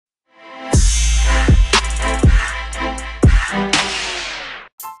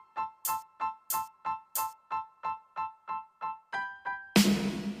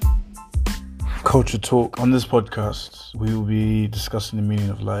Culture Talk. On this podcast, we will be discussing the meaning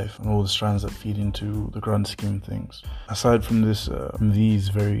of life and all the strands that feed into the grand scheme of things. Aside from these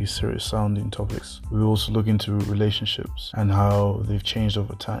very serious sounding topics, we will also look into relationships and how they've changed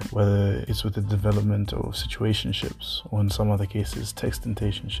over time, whether it's with the development of situationships or in some other cases,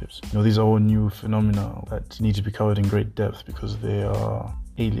 textentationships. These are all new phenomena that need to be covered in great depth because they are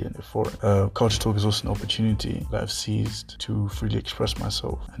alien, they're foreign. Culture Talk is also an opportunity that I've seized to freely express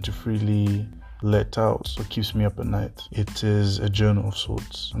myself and to freely let out what keeps me up at night. It is a journal of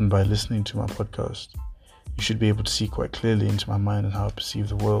sorts, and by listening to my podcast, you should be able to see quite clearly into my mind and how I perceive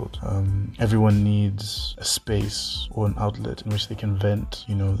the world. Everyone needs a space or an outlet in which they can vent,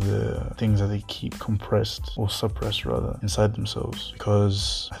 the things that they keep compressed or suppressed rather inside themselves.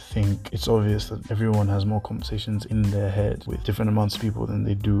 Because I think it's obvious that everyone has more conversations in their head with different amounts of people than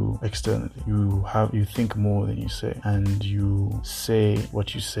they do externally. You think more than you say, and you say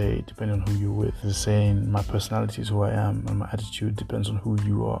what you say depending on who you're with. The saying, my personality is who I am and my attitude depends on who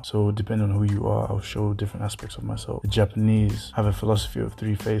you are. So depending on who you are, I'll show different aspects of myself. The Japanese have a philosophy of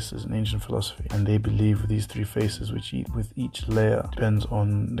three faces, an ancient philosophy, and they believe with these three faces, which with each layer depends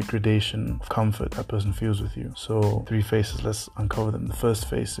on the gradation of comfort that person feels with you. So three faces, let's uncover them. The first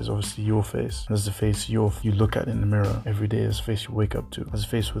face is obviously your face. That's the face you look at in the mirror every day. It's the face you wake up to. That's the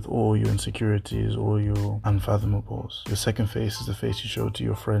face with all your insecurities, all your unfathomable. Your second face is the face you show to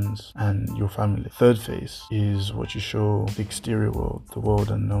your friends and your family. Third face is what you show the exterior world, the world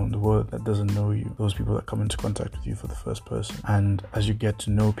unknown, the world that doesn't know you, those people that come into contact with you for the first person. And as you get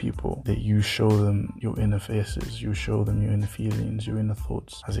to know people, that you show them your inner faces, you show them your inner feelings, your inner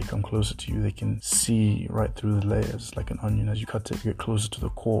thoughts. As they come closer to you, they can see right through the layers. Like an onion, as you cut it, you get closer to the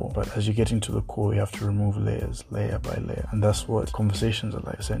core. But as you get into the core, you have to remove layers, layer by layer. And that's what conversations are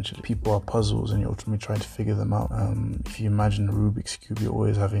like, essentially. People are puzzles and you're ultimately trying to figure them out. If you imagine a Rubik's Cube, you're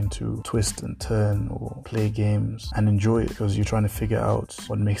always having to twist and turn or play games and enjoy it because you're trying to figure out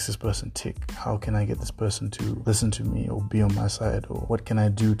what makes this person tick. How can I get this person to listen to me or be on my side, or what can I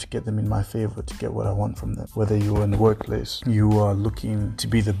do to get them in my favor, to get what I want from them? Whether you're in the workplace, you are looking to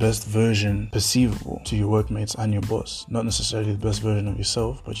be the best version perceivable to your workmates and your boss. Not necessarily the best version of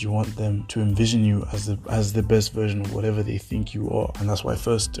yourself, but you want them to envision you as the best version of whatever they think you are. And that's why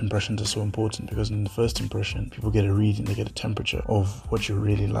first impressions are so important, because in the first impression, people get a reading, they get a temperature of what you're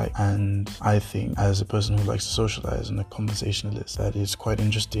really like. And I think, as a person who likes to socialize and a conversationalist, that it's quite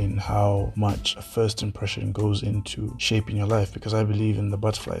interesting how much a first impression goes into shaping your life, because I believe in the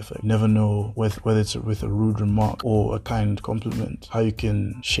butterfly effect. You never know whether it's with a rude remark or a kind compliment, how you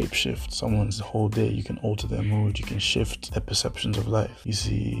can shapeshift someone's whole day. You can alter their mood, you can shift their perceptions of life. You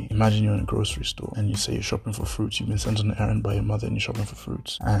see, imagine you're in a grocery store and you say you're shopping for fruits. You've been sent on an errand by your mother and you're shopping for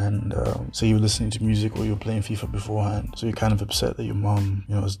fruits, and say you're listening to music or you're playing FIFA beforehand, so you're kind of upset that your mom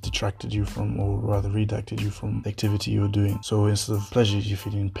has detracted you from, or rather redacted you from, the activity you were doing. So instead of pleasure, you're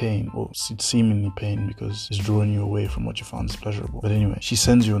feeling pain, or seemingly pain, because it's drawing you away from what you found is pleasurable. But anyway, she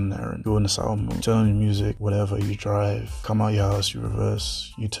sends you on an errand. You're in a sour mood, turn on your music, whatever, you drive, come out your house, you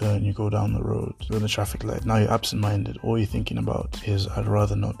reverse, you turn, you go down the road, you're in the traffic light. Now you're absent-minded. All you're thinking about is, I'd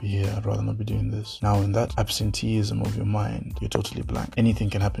rather not be here, I'd rather not be doing this. Now in that absenteeism of your mind, you're totally blank. Anything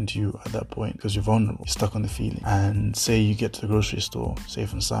can happen to you at that point because you're vulnerable, you're stuck on the feeling. And say you get to the grocery store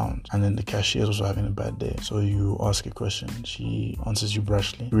safe and sound, and then the cashier is also having a bad day, so you ask a question, she answers you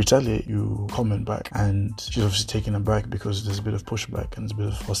brashly, you retaliate, you comment back, and she's obviously taken aback because there's a bit of pushback and there's a bit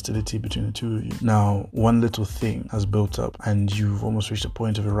of hostility between the two of you. Now one little thing has built up and you've almost reached a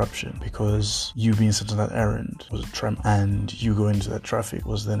point of eruption, because you being sent on that errand was a tremor, and you going into that traffic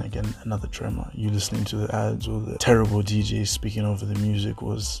was then again another tremor. You listening to the ads or the terrible DJs speaking over the music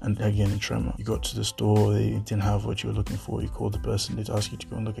was again a tremor. You got to the store, they didn't have what you were looking for, you called the person, they'd ask you to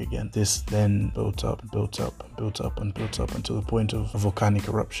go and look again. This then built up until the point of a volcanic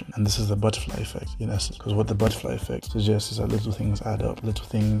eruption. And this is the butterfly effect in essence, because what the butterfly effect suggests is that little things add up, little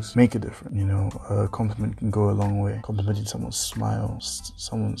things make a difference. A compliment can go a long way. Complimenting someone's smile,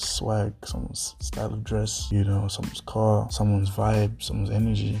 someone's swag, someone's style of dress, someone's car, someone's vibe, someone's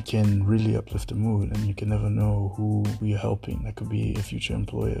energy can really uplift the mood, and you can never know who you're helping. That could be a future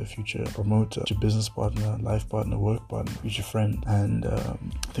employer, a future promoter, future business partner, life partner, work partner, future friend. And I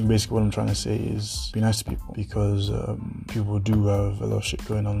think basically what I'm trying to say is be nice to people, because people do have a lot of shit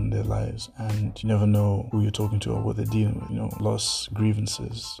going on in their lives, and you never know who you're talking to or what they're dealing with. Loss,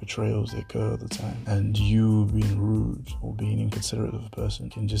 grievances, betrayals, they occur all the time, and you being rude or being inconsiderate of a person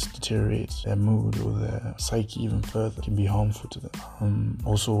can just deteriorate their mood or their psyche even further, can be harmful to them.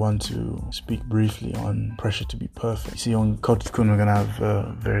 Also want to speak briefly on pressure to be perfect. You see, on Culture Kun, we're going to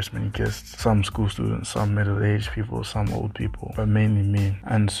have various many guests, some school students, some middle-aged people, some old people, but mainly me.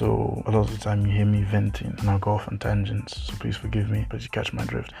 And so a lot of the time you hear me venting and I'll go off on tangents, so please forgive me, but you catch my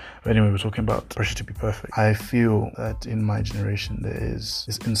drift. But anyway, we're talking about pressure to be perfect. I feel that in my generation there is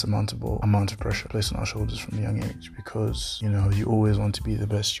this insurmountable amount of pressure placed on our shoulders from a young age, because you always want to be the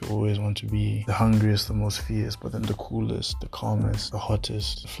best, you always want to be the hungriest, the most fierce, but then the coolest, the calmest, the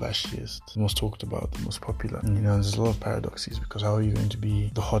hottest, the flashiest, the most talked about, the most popular. And there's a lot of paradoxes, because how are you going to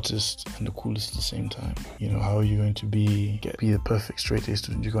be the hottest and the coolest at the same time? How are you going to be the perfect straight A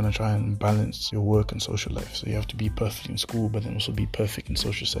student? You're going to try and balance your work and social life, so you have to be perfect in school but then also be perfect in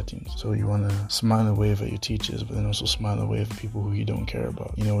social settings. So you want to smile and wave at your teachers but then also smile and wave at people who you don't care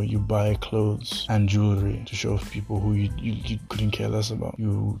about. You buy clothes and jewelry to show off people who you couldn't care less about.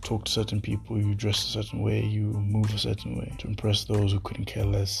 You talk to certain people, you dress a certain way, you move a certain way to impress those who couldn't care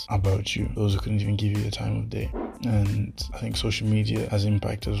less about you, those who couldn't even give you the time of day. And I think social media has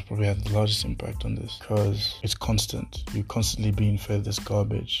probably had the largest impact on this, because it's constant. You're constantly being fed this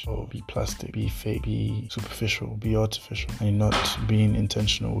garbage of be plastic, be fake, be superficial, be artificial, and you're not being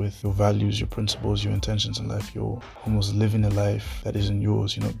intentional with your values, your principles, your intentions in life. You're almost living a life that isn't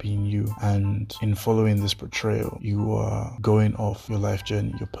yours. You're not being you. And in following this portrayal, you are going off your life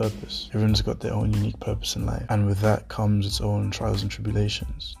journey, your purpose. Everyone's got their own unique purpose in life, and with that comes its own trials and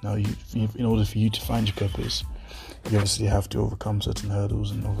tribulations. Now, in order for you to find your purpose, you obviously have to overcome certain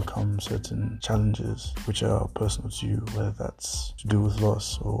hurdles and overcome certain challenges which are personal to you, whether that's to do with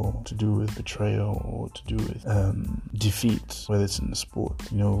loss or to do with betrayal or to do with defeat, whether it's in the sport.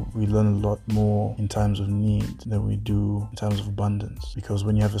 We learn a lot more in times of need than we do in times of abundance, because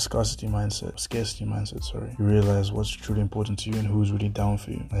when you have a scarcity mindset, you realize what's truly important to you and who's really down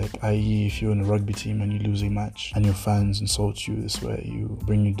for you. Like, i.e., if you're in a rugby team and you lose a match and your fans insult you this way, you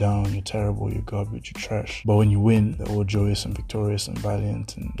bring you down, you're terrible, you're garbage, you're trash. But when you win, they're all joyous and victorious and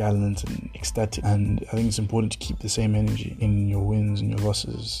valiant and gallant and ecstatic. And I think it's important to keep the same energy in your wins, in your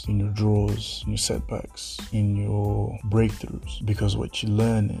losses, in your draws, in your setbacks, in your breakthroughs, because what you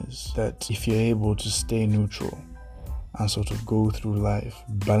learn is that if you're able to stay neutral and sort of go through life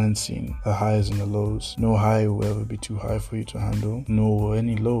balancing the highs and the lows, no high will ever be too high for you to handle, nor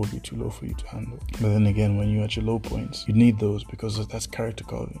any low will be too low for you to handle. But then again, when you're at your low points, you need those, because that's character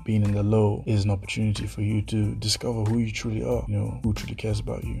carving. Being in the low is an opportunity for you to discover who you truly are, who truly cares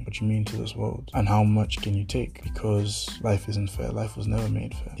about you, what you mean to this world, and how much can you take, because life isn't fair. Life was never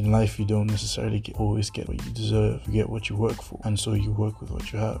made fair. In life, you don't necessarily always get what you deserve. You get what you work for, and so you work with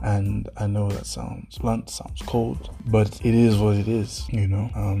what you have. And I know that sounds blunt, sounds cold, but it is what it is.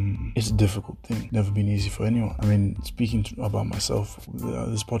 It's a difficult thing. Never been easy for anyone. I mean, speaking about myself,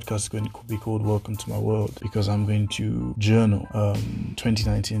 this podcast is going to be called Welcome to My World, because I'm going to journal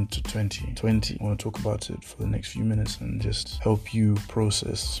 2019 to 2020. I want to talk about it for the next few minutes and just help you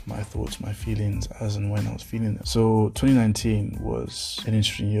process my thoughts, my feelings as and when I was feeling them. So 2019 was an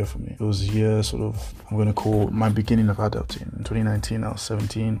interesting year for me. It was a year I'm going to call my beginning of adulting. In 2019, I was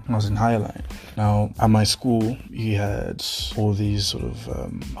 17. I was in higher line. Now, at my school, you had all these sort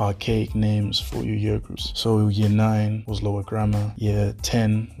of archaic names for your year groups. So year 9 was lower grammar, year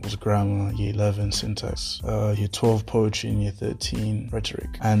 10 was grammar, year 11 syntax, year 12 poetry, and year 13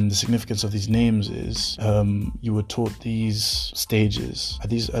 rhetoric. And the significance of these names is you were taught these stages.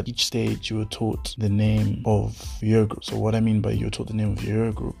 At each stage, you were taught the name of your year group. So what I mean by you were taught the name of your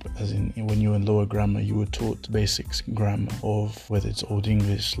year group, as in when you were in lower grammar, you were taught basics grammar of whether it's Old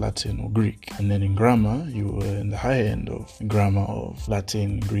English, Latin, or Greek. And then in grammar, you were in the higher end of grammar of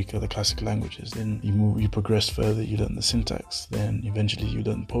Latin, Greek, or the classic languages. Then you progress further, you learn the syntax, then eventually you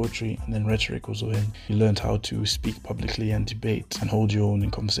learn poetry, and then rhetoric was when you learned how to speak publicly and debate and hold your own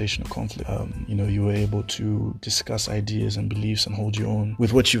in conversation or conflict. You were able to discuss ideas and beliefs and hold your own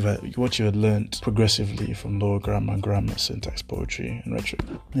with what you had learned progressively from lower grammar, syntax, poetry, and rhetoric.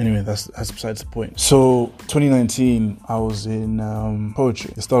 Anyway, that's besides the point. So 2019, I was in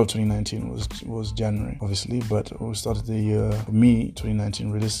poetry. The start of 2019 was January, obviously, but we started the year, for me,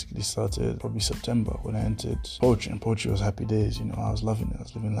 2019 realistically started probably September when I entered poetry, and poetry was happy days. I was loving it. I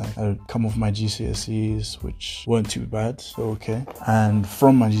was living life. I had come off my GCSEs, which weren't too bad, so okay. And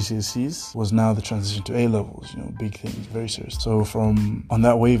from my GCSEs was now the transition to A-levels, big things, very serious. So from on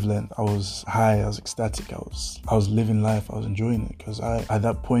that wavelength, I was high, I was ecstatic, I was living life, I was enjoying it, because at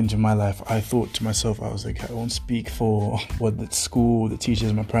that point in my life, I thought to myself, I was like, I won't speak for what the school, the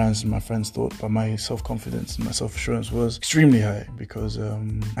teachers, my parents, and my friends thought, but my self-confidence and my self self-assurance was extremely high because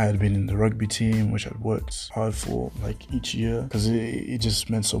I had been in the rugby team, which I'd worked hard for like each year, because it just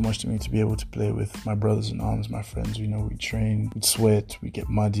meant so much to me to be able to play with my brothers in arms, my friends. You know, we'd train, we'd sweat, we'd get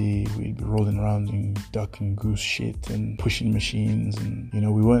muddy, we'd be rolling around in duck and goose shit and pushing machines, and you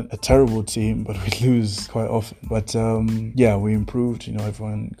know, we weren't a terrible team, but we'd lose quite often. But yeah, we improved. You know,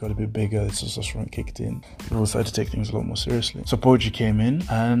 everyone got a bit bigger, the testosterone kicked in, people started to take things a lot more seriously. So poetry came in,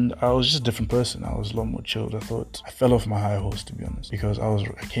 and I was just a different person. I was a lot more chilled. I fell off my high horse, to be honest, because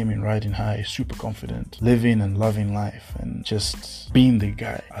I came in riding high, super confident, living and loving life, and just being the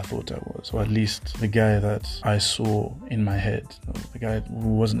guy I thought I was, or at least the guy that I saw in my head, the guy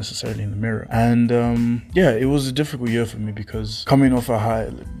who wasn't necessarily in the mirror. And yeah, it was a difficult year for me because coming off a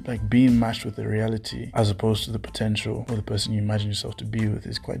high, like being matched with the reality as opposed to the potential or the person you imagine yourself to be with,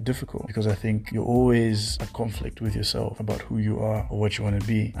 is quite difficult, because I think you're always at conflict with yourself about who you are or what you want to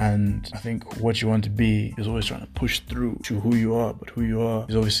be. And I think what you want to be is always trying to push through to who you are, but who you are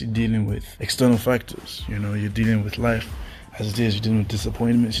is obviously dealing with external factors. You know, you're dealing with life as it is, you're dealing with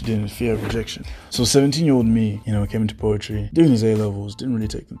disappointments, you're dealing with fear of rejection. So 17-year-old me, you know, came into poetry, doing his A-levels, didn't really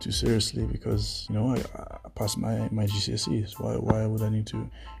take them too seriously because, you know, I passed my GCSEs. Why would I need to,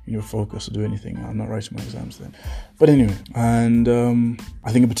 you know, focus or do anything? I'm not writing my exams then. But anyway, and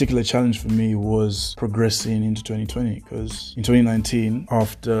I think a particular challenge for me was progressing into 2020, because in 2019,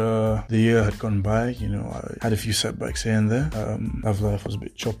 after the year had gone by, you know, I had a few setbacks here and there. Love life was a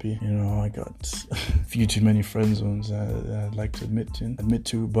bit choppy, you know, I got a few too many friend zones I'd like to admit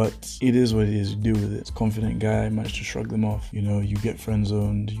to, but it is what it is. You deal with it. It's a confident guy, managed to shrug them off. You know, you get friend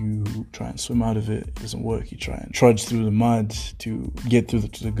zoned, you try and swim out of it. It doesn't work. You try and trudge through the mud to get to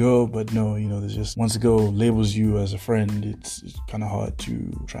the girl, but no, you know, there's just, once the girl labels you as a friend, it's kind of hard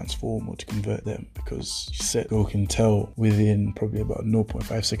to transform or to convert them, because you said girl can tell within probably about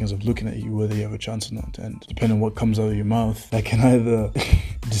 0.5 seconds of looking at you whether you have a chance or not, and depending on what comes out of your mouth, that can either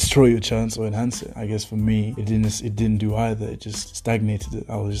destroy your chance or enhance it. I guess for me, it didn't do either. It just stagnated it.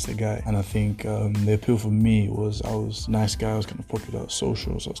 I was just a guy, and I think the appeal for me was I was a nice guy. I was kind of popular at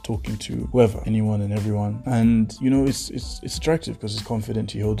socials. I was talking to whoever, anyone and everyone, and you know, it's attractive because he's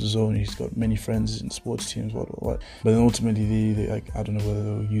confident, he holds his own, he's got many friends in sports teams, what. But then ultimately, they like, I don't know whether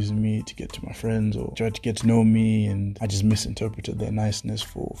they were using me to get to my friends or tried to get to know me, and I just misinterpreted their niceness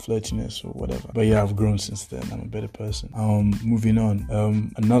for flirtiness or whatever. But yeah, I've grown since then. I'm a better person. Moving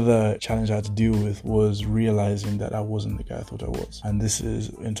on. Another challenge I had to deal with was realizing that I wasn't the guy I thought I was, and this is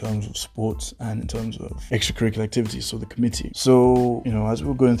in terms of sports and in terms of extracurricular activities, so the committee. So, you know, as we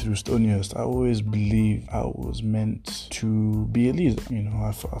were going through Stonyhurst, I always believed I was meant to be a leader. You know,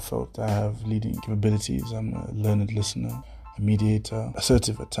 I felt I have leading capabilities. I'm a learned listener, a mediator,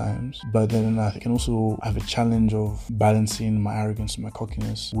 assertive at times, but then I can also have a challenge of balancing my arrogance and my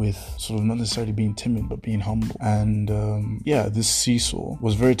cockiness with sort of not necessarily being timid but being humble. And yeah, this seesaw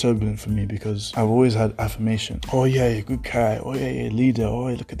was very turbulent for me because I've always had affirmation. Oh yeah, you're a good guy. Oh yeah, you're a leader. Oh,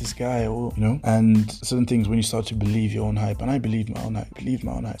 look at this guy. Oh, you know, and certain things when you start to believe your own hype, and I believed my own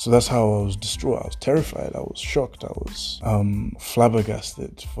hype, So that's how I was distraught. I was terrified. I was shocked. I was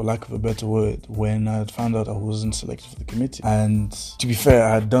flabbergasted, for lack of a better word, when I had found out I wasn't selected for the committee. And to be fair,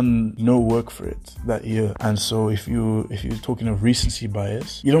 I had done no work for it that year. And so if you're talking of recency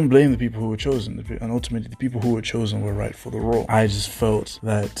bias, you don't blame the people who were chosen. And ultimately, the people who were chosen were right for the role. I just felt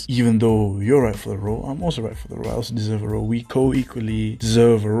that even though you're right for the role, I'm also right for the role. I also deserve a role. We co-equally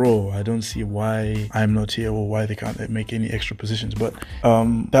deserve a role. I don't see why I'm not here or why they can't make any extra positions. But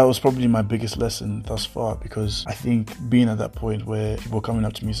that was probably my biggest lesson thus far, because I think being at that point where people were coming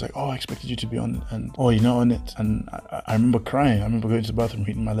up to me, it's like, oh, I expected you to be on it, and oh, you're not on it. And I remember crying. I remember going to the bathroom,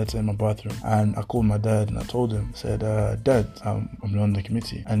 reading my letter in my bathroom, and I called my dad and I told him, said, Dad, I'm not on the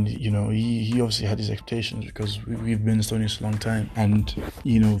committee. And you know, he obviously had his expectations because we've been in Estonia for a long time, and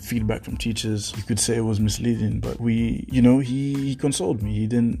you know, feedback from teachers, you could say it was misleading, but he consoled me. He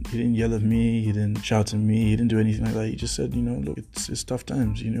didn't yell at me, he didn't shout at me, he didn't do anything like that. He just said, you know, look, it's tough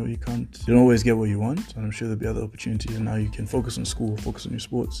times, you know, you don't always get what you want, and I'm sure there'll be other opportunities, and now you can focus on school, focus on your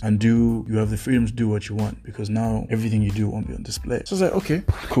sports, and you have the freedom to do what you want, because now everything you do won't be on display. So I was like, okay,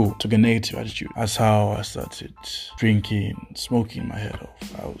 cool. Took a negative attitude. That's how I started drinking, smoking my head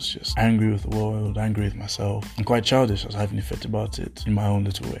off. I was just angry with the world, angry with myself, and quite childish. I was having a fit about it in my own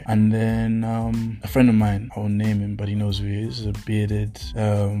little way. And then a friend of mine, I won't name him, but he knows who he is, a bearded,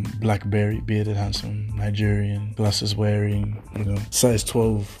 bearded, handsome Nigerian, glasses wearing, you know, size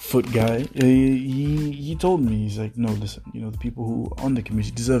 12 foot guy. He told me, he's like, no, listen, you know, the people who are on the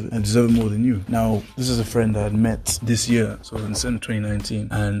committee deserve it, and deserve it more than you. Now, this is a friend I had met this year, so in 2019.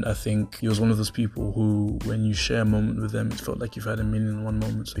 And I think he was one of those people who, when you share a moment with them, it felt like you've had 1,000,001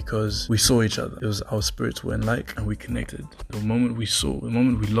 moments, because we saw each other. It was our spirits were in like, and we connected. The moment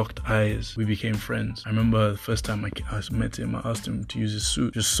we locked eyes, we became friends. I remember the first time I met him, I asked him to use his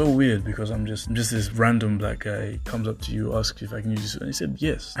suit. Just so weird, because I'm just this random black guy, comes up to you, asks if I can use his suit, and he said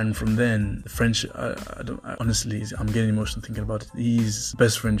yes. And from then, the friendship, honestly, I'm getting emotional thinking about it. He's the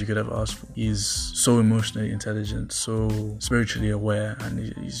best friend you could ever ask for. He's so emotionally intelligent, so spiritually aware,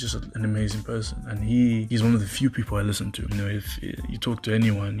 and he's just an amazing person. And he's one of the few people I listen to. You know, if you talk to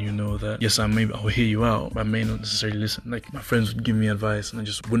anyone, you know that, yes, I'll hear you out, but I may not necessarily listen. Like, my friends would give me advice and I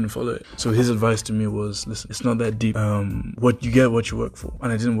just wouldn't follow it. So his advice to me was, listen, it's not that deep. What you get, what you work for.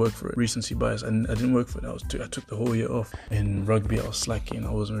 And I didn't work for it. Recency bias. And I didn't work for it. I took the whole year off. In rugby, I was slacking.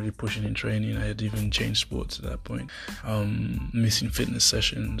 I wasn't really pushing in training. I had even changed sports at that point. Missing fitness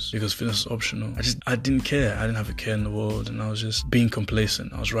sessions because fitness was optional. I didn't care. I didn't have a care in the world, and I was just being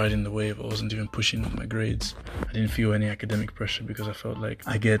complacent. I was riding the wave. I wasn't even pushing my grades. I didn't feel any academic pressure because I felt like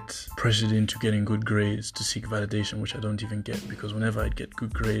I get pressured into getting good grades to seek validation, which I don't even get, because whenever I get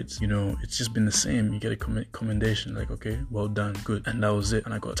good grades, you know, it's just been the same. You get a commendation, like, okay, well done, good. And that was it.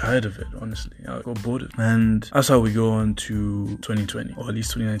 And I got tired of it, honestly. I got bored of it. And that's how we go on to 2020, or at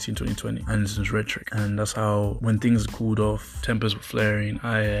least 2019, 2020. And it's rhetoric. And that's how, when things cooled off, tempers were flaring,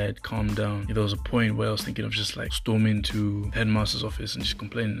 I had calmed down. There was a point where I was thinking of just like storming to the headmaster's office and just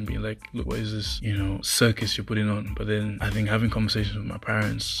complaining and being like, look, what is this, you know, circus you're putting on? But then I think having conversations with my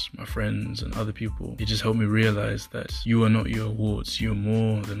parents, my friends, and other people, it just helped me realize that you are not your awards. You're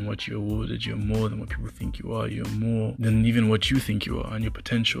more than what you're awarded. You're more than what people think you are. You're more than even what you think you are. And your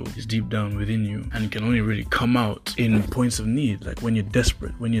potential is deep down within you, and it can only really come out in points of need, like when you're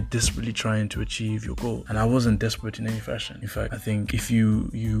desperate, when you're desperately trying to achieve your goal. And I wasn't desperate in any fashion. In fact, I think if you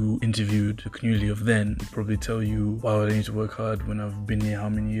interviewed the community of then, they'd probably tell you, why would I need to work hard when I've been here how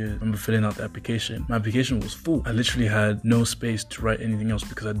many years? I remember filling out the application. My application was full. I literally had no space to write anything else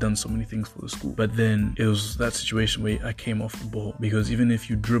because I'd done so many things for the school. But then it was that situation where I came off the ball, because even if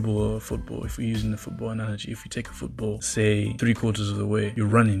you dribble a football, if we're using the football analogy, if you take a football, say 3/4 of the way, you're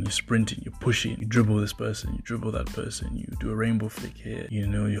running, you're sprinting, you're pushing, you dribble this person, you dribble that person, you do a rainbow flick here, you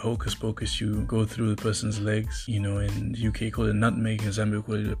know, you hocus pocus, you go through the person's legs, you know, in UK you call it nutmeg, in Zambia you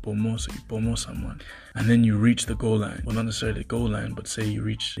call it a pomo, so you pomo someone. And then you reach the goal line. Well, not necessarily the goal line, but say you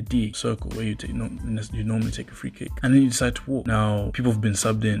reach the D circle where you normally take a free kick. And then you decide to walk. Now, people have been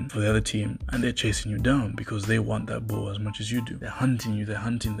subbed in for the other team, and they're chasing you down because they want that ball as much as you do. They're hunting you, they're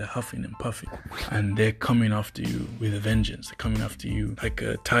huffing and puffing. And they're coming after you with a vengeance. They're coming after you like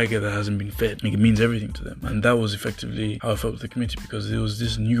a tiger that hasn't been fed. Like, it means everything to them. And that was effectively how I felt with the community, because there was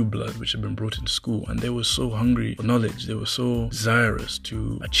this new blood which had been brought into school, and they were so hungry for knowledge. They were so desirous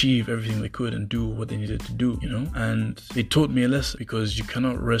to achieve everything they could and do what they needed to do, you know. And it taught me a lesson, because you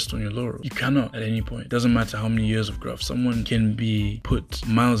cannot rest on your laurels. You cannot at any point. It doesn't matter how many years of graph. Someone can be put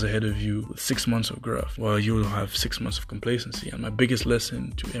miles ahead of you with 6 months of graph, while you will have 6 months of complacency. And my biggest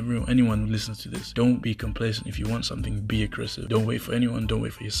lesson to anyone who listens to this: don't be complacent. If you want something, be aggressive. Don't wait for anyone, don't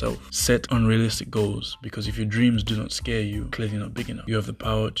wait for yourself. Set unrealistic goals, because if your dreams do not scare you, clearly not big enough. You have the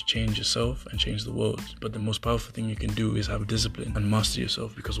power to change yourself and change the world, but the most powerful thing you can do is have discipline and master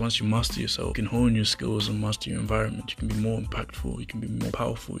yourself, because once you master yourself, you can hone your skills and master your environment. You can be more impactful, you can be more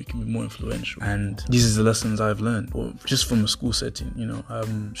powerful, you can be more influential. And these are the lessons I've learned, or just from a school setting. You know,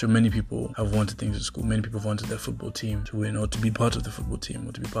 I'm sure many people have wanted things at school. Many people have wanted their football team to win, or to be part of the football team,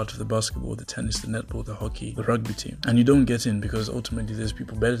 or to be part of the basketball, the tennis, the netball, the hockey, the rugby team. And you don't get in because ultimately there's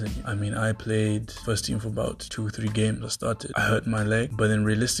people better than you. I mean, I played first team for about 2-3 games. I started, I hurt my leg, but then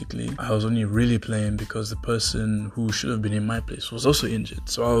realistically, I was only really playing because the person who should have been in my place was also injured.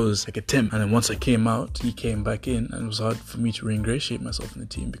 So I was like a temp. And then once I came out, he came back in, and it was hard for me to re-ingratiate myself in the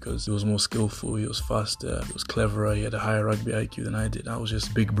team because he was more skillful, he was faster, he was cleverer, he had a higher rugby IQ than I did. I was just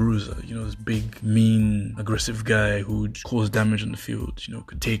a big bruiser, you know, this big, mean, aggressive guy who caused damage on the field, you know,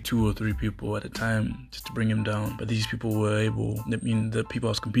 could take 2 or 3 people at a time just to bring him down. But these people were able, the people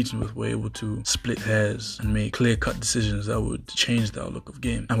I was competing with were able to split hairs and make clear-cut decisions that would change the outlook of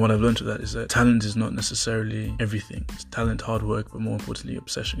game. And what I've learned to that is that talent is not necessarily everything. It's talent, hard work, but more importantly,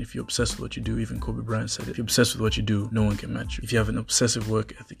 obsession. If you're obsessed with what you do, even Kobe Bryant said it, if you're obsessed with what you do, no one can match you. If you have an obsessive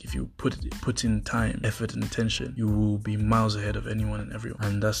work ethic, if you put in time, effort, and attention, you will be miles ahead of anyone and everyone.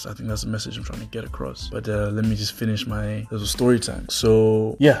 And I think that's the message I'm trying to get across. But let me just finish my little story time.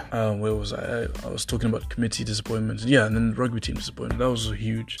 So yeah, where was I? I was talking about committee disappointment. Yeah, and then rugby team disappointment. That was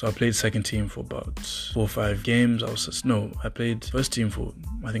huge. So I played second team for about 4 or 5 games. I played first team for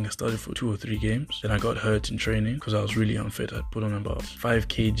I think I started for 2 or 3 games. Then I got hurt in training because I was really unfit. I'd put on about 5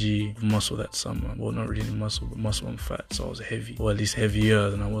 kg of muscle that summer. Well, not really muscle, but muscle and fat. So I was heavy, or at least heavier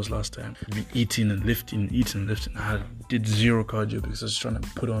than I was last time. I'd been eating and lifting. I did zero cardio because I was trying to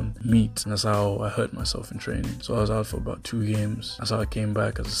put on meat, and that's how I hurt myself in training. So I was out for about 2 games. That's how I came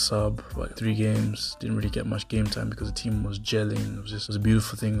back as a sub for like 3 games. Didn't really get much game time because the team was gelling. It was a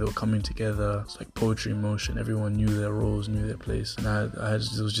beautiful thing. They were coming together. It's like poetry in motion. Everyone knew their roles, knew their place, and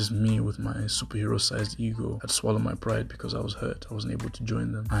it was just me with my superhero-sized ego. I'd swallow my pride because I was hurt. I wasn't able to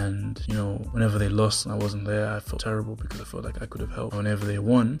join them, and whenever they lost and I wasn't there, I felt terrible because I felt like I could have helped. Whenever they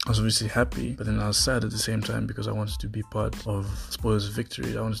won, I was obviously happy, but then I was sad at the same time because I wanted to be part of Spoilers'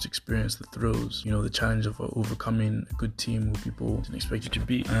 victory. I wanted to experience the thrills, the challenge of overcoming a good team who people didn't expect you to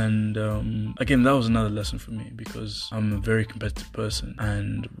be. And again, that was another lesson for me because I'm a very competitive person,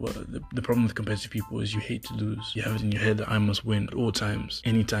 and the problem with competitive people is you hate to lose. You have it in your head that I must win at all times,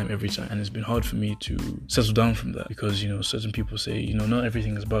 anytime, every time. And it's been hard for me to settle down from that because, certain people say, not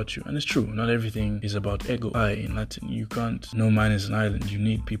everything is about you. And it's true, not everything is about ego. In Latin, you can't, no man is an island. You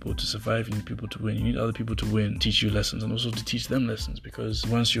need people to survive, you need people to win, you need other people to win, teach you lessons, and also to teach them lessons, because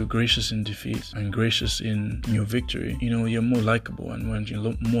once you're gracious in defeat and gracious in your victory, you're more likable, and when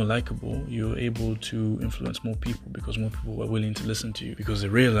you're more likable, you're able to influence more people because more people are willing to listen to you because they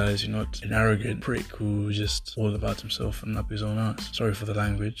realize you're not an arrogant prick who's just all about himself and up his own ass. Sorry for the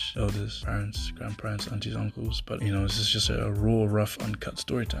language, elders, parents, grandparents, aunties, uncles, but this is just a raw, rough, uncut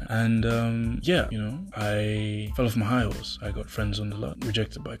story time. And I fell off my high horse. I got friends on the lot,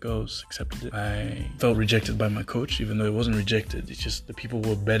 rejected by girls, accepted it. I felt rejected by my coach, even though it wasn't rejected. It's just the people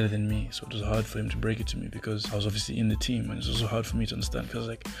were better than me, so it was hard for him to break it to me because I was obviously in the team, and it's also hard for me to understand because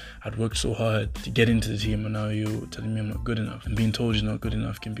I'd worked so hard to get into the team, and now you're telling me I'm not good enough. And being told you're not good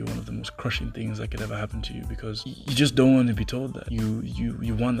enough can be one of the most crushing things that could ever happen to you because you just don't want to be told that.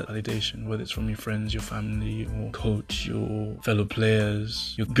 You want that validation, whether it's from your friends, your family, your coach, your fellow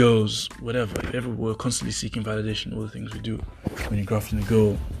players, your girls, whatever. We're constantly seeking validation, all the things we do. When you're grafting a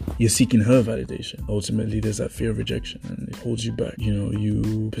girl, you're seeking her validation. Ultimately, there's that fear of rejection, and it holds you back.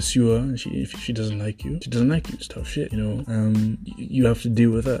 You pursue her, and if she doesn't like you, she doesn't like you. It's tough shit, you have to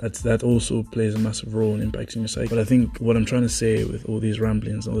deal with that. That also plays a massive role in impacting your psyche. But I think what I'm trying to say with all these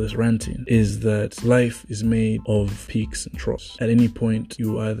ramblings, all this ranting, is that life is made of peaks and troughs. At any point,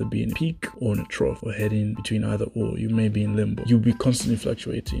 you will either be in a peak or in a trough, or heading between either or. You may be in limbo. You'll be constantly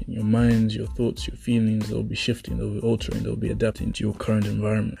fluctuating. Your minds, your thoughts, your feelings, they'll be shifting, they'll be altering, they'll be adapting to your current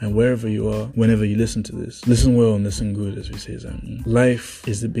environment. And wherever you are, whenever you listen to this, listen well and listen good, as we say, Zam. Life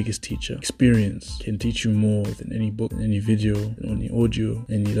is the biggest teacher. Experience can teach you more than any book, any video, any audio,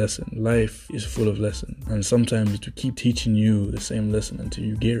 any lesson. Life is full of lessons, and sometimes to keep teaching you the same lesson until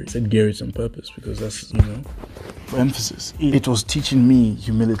you get it. I said get it on purpose because that's, for emphasis. It was teaching me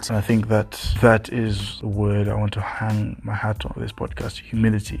humility. And I think that is the word I want to hang my hat on for this podcast,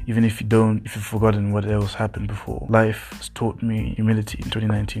 humility. Even if you've forgotten what else happened before, life has taught me humility in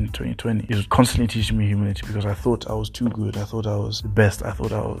 2019, 2020. It was constantly teaching me humility because I thought I was too good. I thought I was the best. I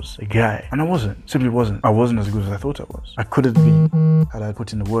thought I was a guy. And I wasn't. Simply wasn't. I wasn't as good as I thought I was. I could have been had I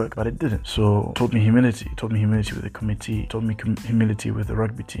put in the work, but it didn't. So it taught me humility. It taught me humility with the committee. It taught me humility with the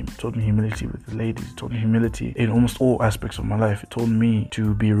rugby team. It taught me humility with the ladies. It taught me humility in almost all aspects of my life. It taught me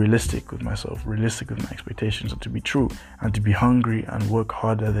to be realistic with myself, realistic with my expectations, and to be true, and to be hungry and work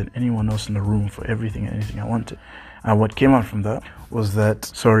harder than anyone else in the room for everything and anything I wanted. And what came out from that was that,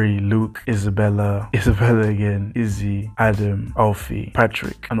 Luke, Isabella again, Izzy, Adam, Alfie,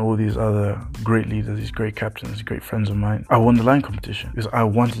 Patrick, and all these other great leaders, these great captains, great friends of mine, I won the line competition because I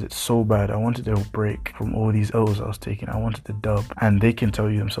wanted it so bad. I wanted a break from all these L's I was taking. I wanted the dub. And they can tell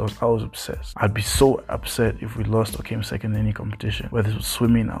you themselves, I was obsessed. I'd be so upset if we lost or came second in any competition. Whether it was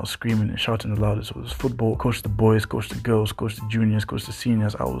swimming, I was screaming and shouting the loudest. It was football, coach the boys, coach the girls, coach the juniors, coach the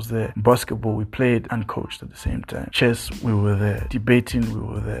seniors, I was there. Basketball, we played and coached at the same time. Chess, we were there. Debating, we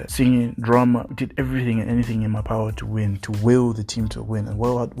were there. Singing, drama, we did everything and anything in my power to win, to will the team to win. And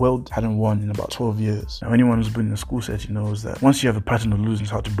World hadn't won in about 12 years. Now, anyone who's been in a school setting knows that once you have a pattern of losing,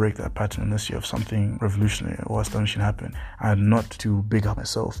 it's hard to break that pattern unless you have something revolutionary or astonishing happen. And not to big up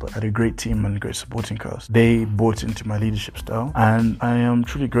myself, but I had a great team and a great supporting cast. They bought into my leadership style, and I am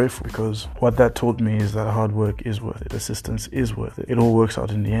truly grateful because what that taught me is that hard work is worth it. Assistance is worth it. It all works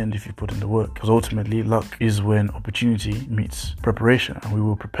out in the end if you put in the work, because ultimately luck is when opportunity meets preparation, and we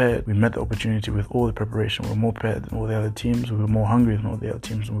were prepared. We met the opportunity with all the preparation. We were more prepared than all the other teams. We were more hungry than all the other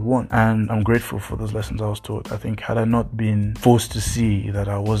teams, and we won. And I'm grateful for those lessons I was taught. I think had I not been forced to see that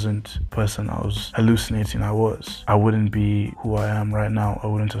I wasn't the person I was hallucinating I wouldn't be who I am right now. I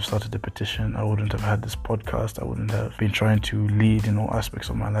wouldn't have started the petition. I wouldn't have had this podcast. I wouldn't have been trying to lead in all aspects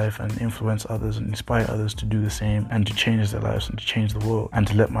of my life and influence others and inspire others to do the same and to change their lives and to change the world and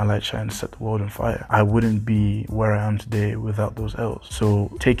to let my light shine and set the world on fire. I wouldn't be where I am today without those L's.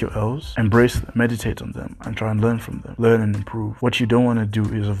 So take your L's, embrace them, meditate on them, and try and learn from them. Learn and improve. What you don't want to do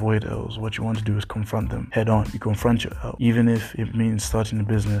is avoid L's. What you want to do is confront them head on. You confront your L. Even if it means starting a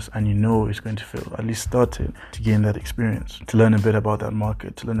business and you know it's going to fail, at least start it to gain that experience, to learn a bit about that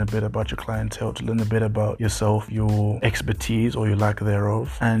market, to learn a bit about your clientele, to learn a bit about yourself, your expertise or your lack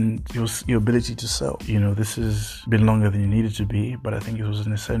thereof, and your ability to sell. This has been longer than you needed to be, but I think it was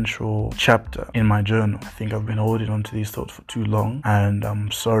an essential chapter in my journal. I think I've been holding on to these thoughts for too long, and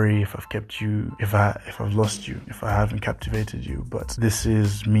I'm sorry if I've kept you, if I've lost you, if I haven't captivated you, but this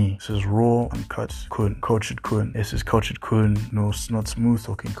is me. This is raw, uncut Kun, cultured Kun. This is cultured Kun. No, it's not smooth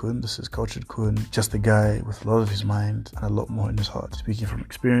talking Kun. This is cultured Kun, just a guy with a lot of his mind and a lot more in his heart. Speaking from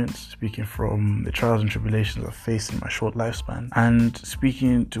experience, speaking from the trials and tribulations I've faced in my short lifespan, and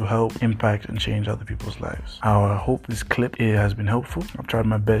speaking to help impact and change other people's lives. I hope this clip has been helpful. I've tried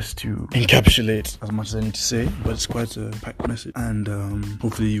my best to encapsulate as much as I need to say, but it's quite a packed message. And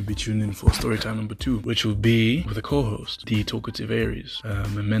hopefully you'll be tuned in for storytime number 2, which will be with a co-host, the talkative Aries, a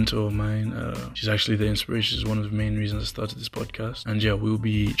mentor of mine. She's actually the inspiration. She's one of the main reasons I started this podcast. And yeah, we'll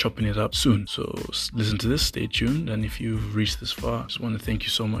be chopping it up soon. So listen to this, stay tuned. And if you've reached this far, I just want to thank you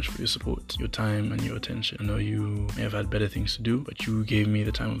so much for your support, your time, and your attention. I know you may have had better things to do, but you gave me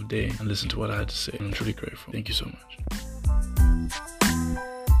the time of day and listened to what I had to say. And I'm truly grateful. Thank you so much.